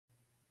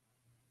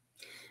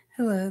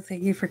Hello,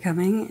 thank you for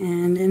coming.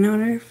 And in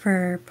honor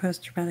for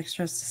Post-Traumatic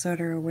Stress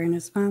Disorder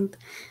Awareness Month,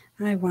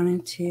 I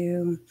wanted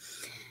to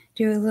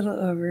do a little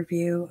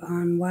overview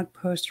on what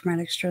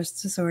post-traumatic stress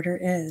disorder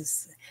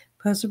is.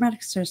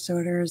 Post-traumatic stress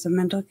disorder is a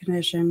mental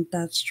condition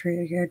that's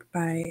triggered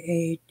by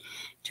a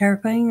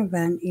terrifying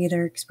event,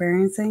 either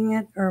experiencing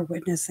it or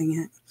witnessing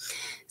it.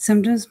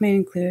 Symptoms may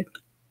include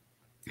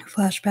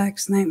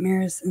flashbacks,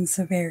 nightmares, and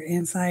severe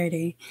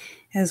anxiety,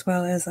 as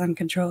well as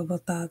uncontrollable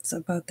thoughts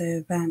about the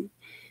event.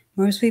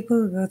 Most people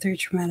who go through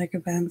traumatic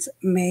events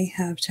may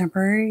have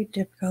temporary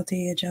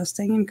difficulty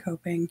adjusting and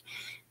coping,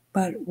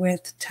 but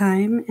with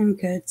time and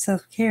good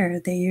self care,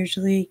 they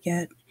usually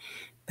get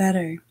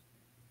better.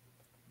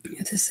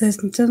 If the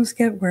symptoms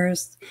get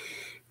worse,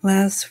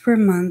 last for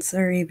months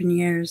or even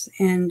years,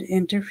 and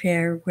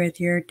interfere with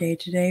your day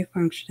to day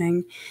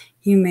functioning,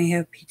 you may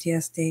have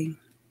PTSD.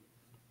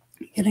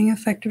 Getting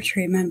effective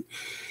treatment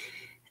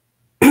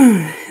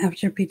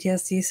after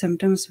PTSD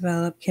symptoms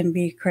develop can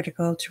be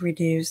critical to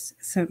reduce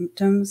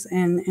symptoms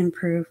and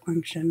improve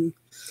function.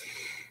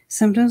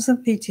 Symptoms of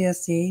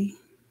PTSD,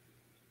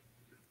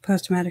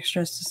 post-traumatic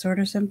stress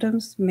disorder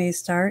symptoms, may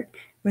start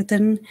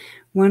within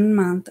 1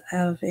 month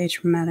of a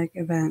traumatic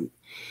event,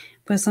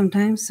 but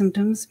sometimes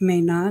symptoms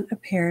may not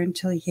appear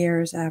until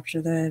years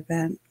after the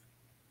event.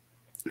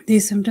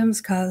 These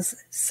symptoms cause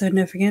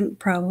significant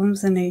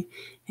problems in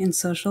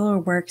social or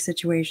work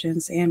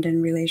situations and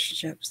in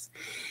relationships.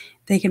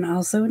 They can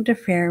also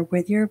interfere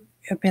with your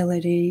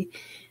ability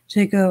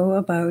to go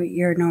about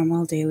your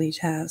normal daily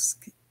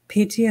tasks.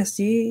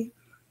 PTSD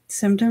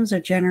symptoms are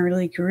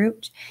generally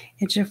grouped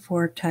into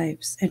 4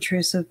 types: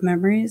 intrusive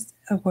memories,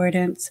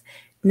 avoidance,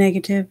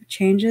 negative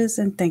changes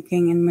in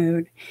thinking and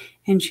mood,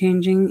 and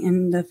changing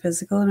in the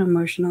physical and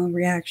emotional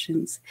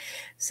reactions.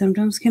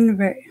 Symptoms can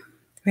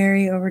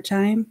vary over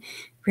time,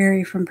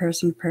 vary from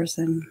person to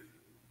person.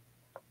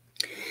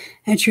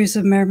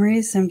 Intrusive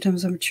memories.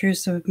 Symptoms of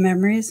intrusive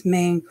memories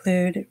may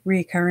include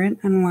recurrent,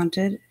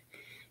 unwanted,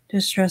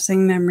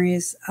 distressing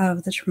memories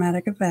of the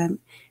traumatic event,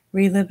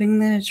 reliving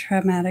the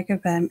traumatic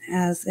event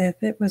as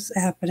if it was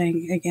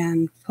happening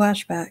again,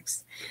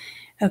 flashbacks,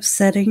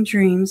 upsetting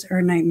dreams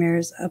or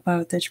nightmares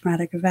about the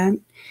traumatic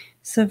event,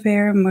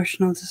 severe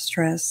emotional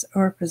distress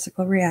or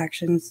physical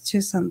reactions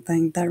to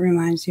something that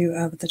reminds you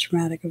of the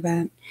traumatic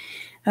event.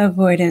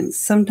 Avoidance.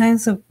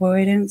 Sometimes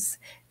avoidance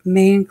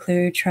may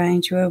include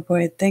trying to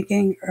avoid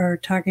thinking or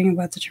talking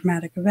about the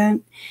traumatic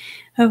event,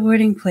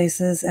 avoiding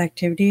places,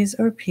 activities,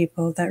 or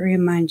people that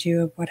remind you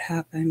of what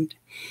happened.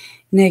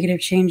 Negative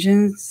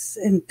changes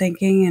in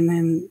thinking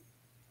and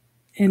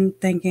in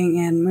thinking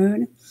and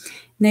mood.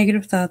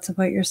 Negative thoughts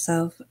about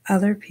yourself,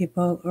 other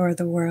people, or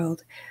the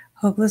world.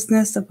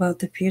 Hopelessness about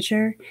the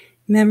future.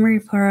 Memory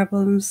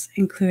problems,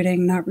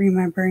 including not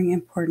remembering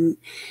important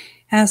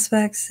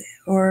aspects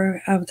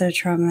or of the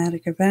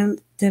traumatic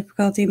event.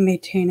 Difficulty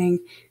maintaining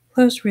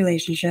close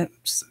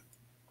relationships.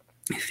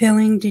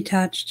 Feeling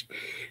detached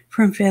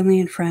from family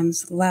and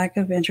friends, lack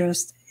of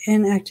interest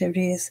in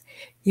activities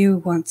you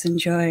once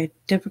enjoyed,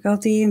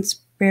 difficulty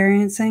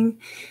experiencing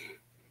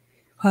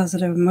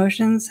positive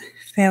emotions,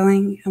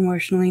 feeling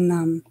emotionally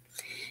numb,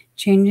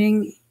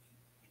 changes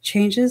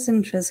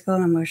in physical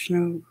and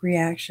emotional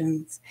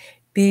reactions,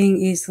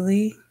 being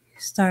easily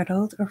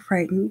startled or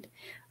frightened,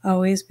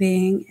 always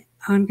being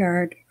on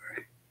guard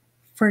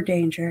for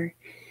danger,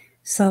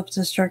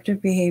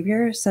 self-destructive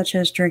behavior such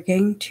as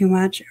drinking too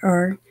much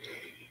or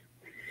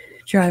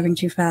driving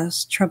too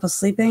fast, trouble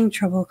sleeping,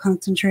 trouble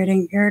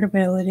concentrating,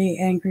 irritability,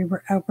 angry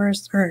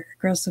outbursts, or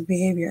aggressive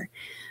behavior,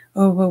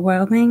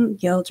 overwhelming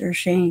guilt or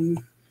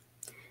shame.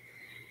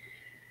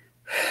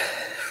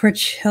 For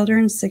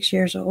children 6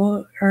 years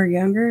old or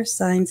younger,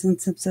 signs and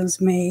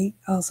symptoms may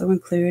also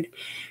include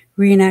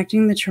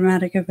reenacting the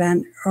traumatic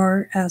event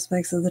or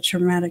aspects of the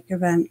traumatic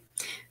event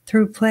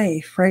through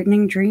play,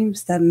 frightening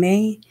dreams that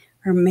may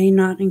or may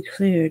not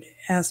include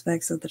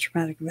aspects of the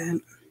traumatic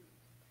event.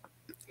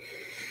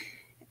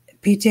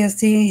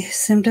 PTSD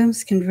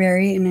symptoms can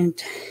vary in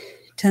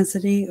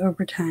intensity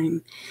over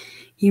time.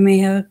 You may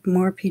have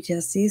more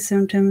PTSD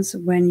symptoms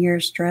when you're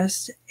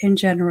stressed in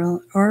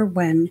general or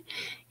when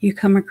you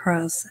come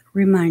across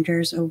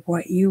reminders of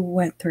what you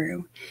went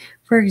through.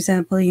 For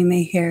example, you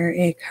may hear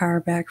a car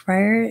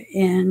backfire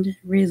and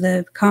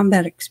relive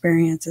combat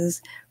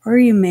experiences, or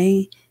you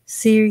may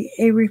see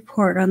a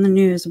report on the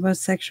news about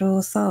sexual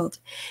assault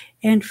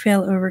and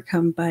feel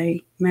overcome by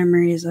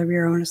memories of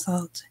your own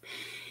assault.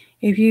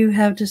 If you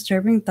have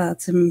disturbing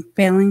thoughts and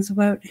feelings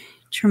about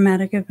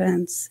traumatic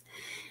events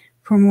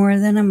for more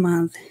than a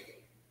month,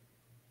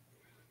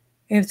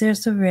 if they're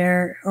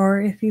severe,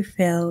 or if you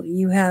feel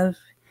you're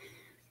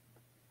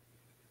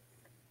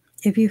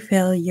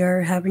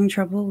having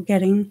trouble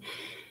getting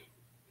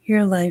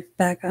your life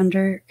back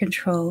under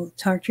control,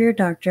 talk to your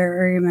doctor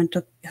or your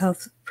mental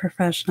health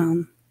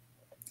professional.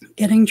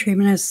 Getting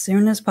treatment as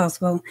soon as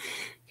possible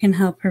can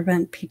help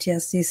prevent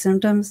PTSD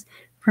symptoms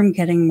from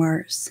getting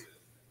worse.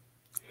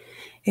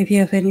 If you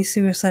have any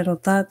suicidal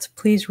thoughts,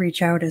 please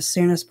reach out as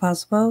soon as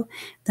possible.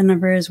 The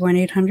number is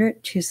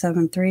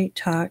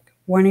 1-800-273-TALK.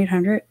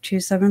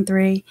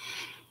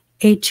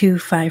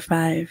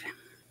 1-800-273-8255.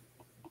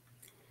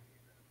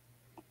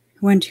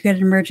 When to get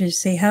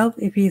emergency help,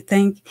 if you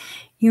think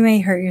you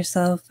may hurt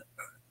yourself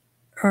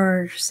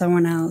or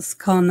someone else,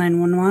 call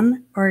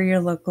 911 or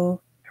your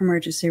local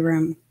emergency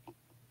room.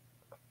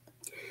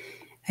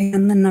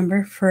 Again, the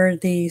number for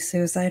the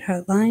suicide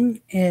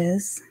hotline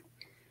is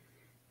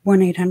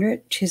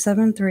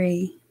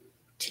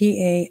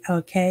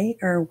 1-800-273-TALK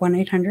or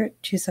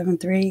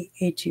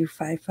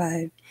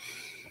 1-800-273-8255.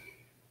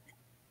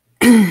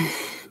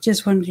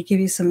 Just wanted to give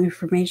you some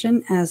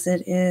information as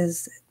it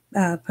is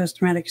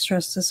post-traumatic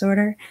stress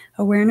disorder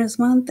awareness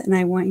month, and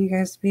I want you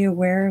guys to be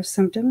aware of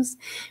symptoms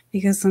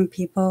because some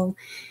people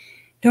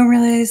don't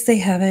realize they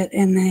have it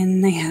and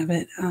then they have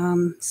it.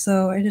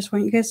 So I just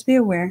want you guys to be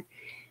aware.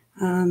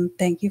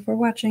 Thank you for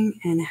watching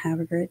and have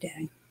a great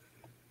day.